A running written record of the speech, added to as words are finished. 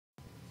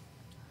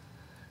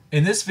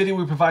In this video,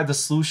 we provide the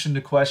solution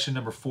to question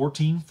number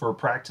 14 for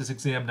practice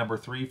exam number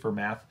 3 for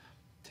Math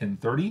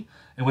 1030,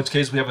 in which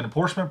case we have an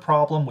apportionment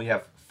problem. We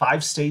have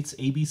 5 states,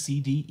 A, B, C,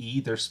 D, E.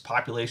 Their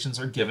populations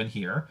are given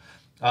here.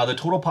 The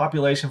total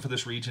population for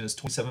this region is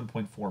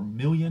 27.4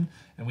 million,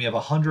 and we have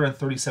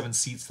 137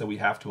 seats that we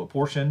have to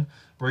apportion.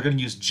 We're going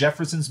to use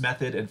Jefferson's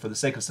method, and for the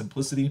sake of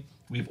simplicity,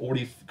 we've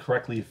already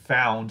correctly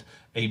found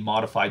a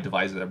modified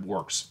divisor that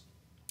works.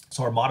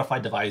 So our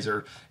modified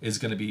divisor is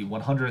going to be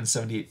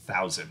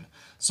 178,000.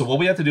 So what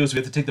we have to do is we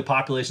have to take the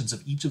populations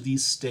of each of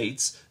these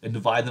states and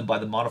divide them by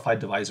the modified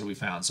divisor we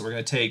found. So we're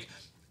going to take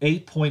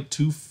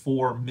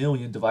 8.24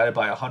 million divided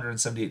by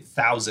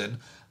 178,000.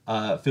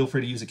 Feel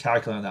free to use a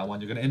calculator on that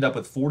one. You're going to end up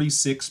with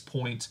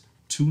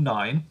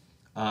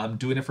 46.29.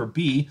 Doing it for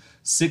B,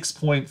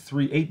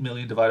 6.38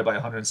 million divided by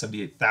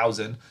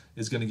 178,000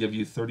 is going to give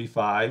you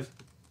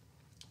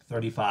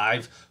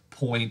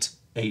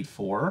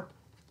 35.84.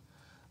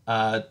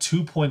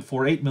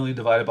 2.48 million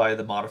divided by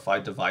the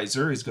modified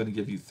divisor is going to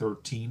give you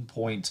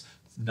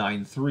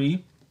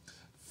 13.93.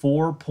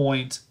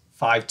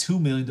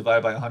 4.52 million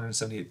divided by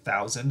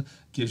 178,000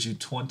 gives you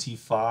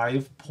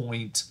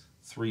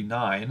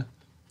 25.39.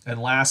 And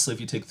lastly,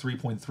 if you take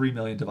 3.3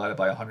 million divided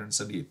by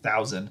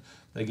 178,000,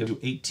 that gives you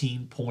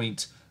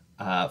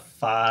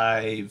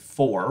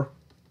 18.54,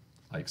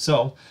 like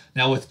so.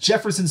 Now with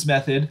Jefferson's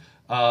method,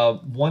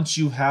 once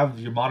you have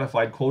your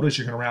modified quotas,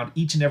 you're going to round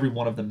each and every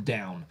one of them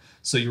down.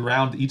 So you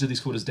round each of these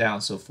quotas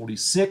down. So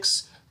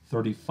 46,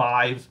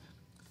 35,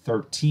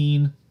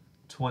 13,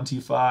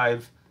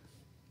 25,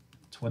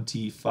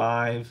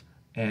 25,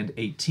 and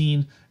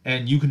 18.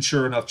 And you can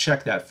sure enough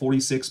check that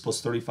 46 plus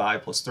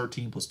 35 plus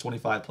 13 plus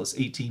 25 plus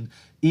 18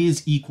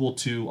 is equal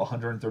to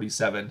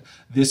 137.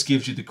 This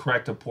gives you the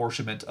correct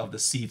apportionment of the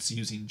seats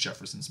using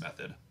Jefferson's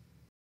method.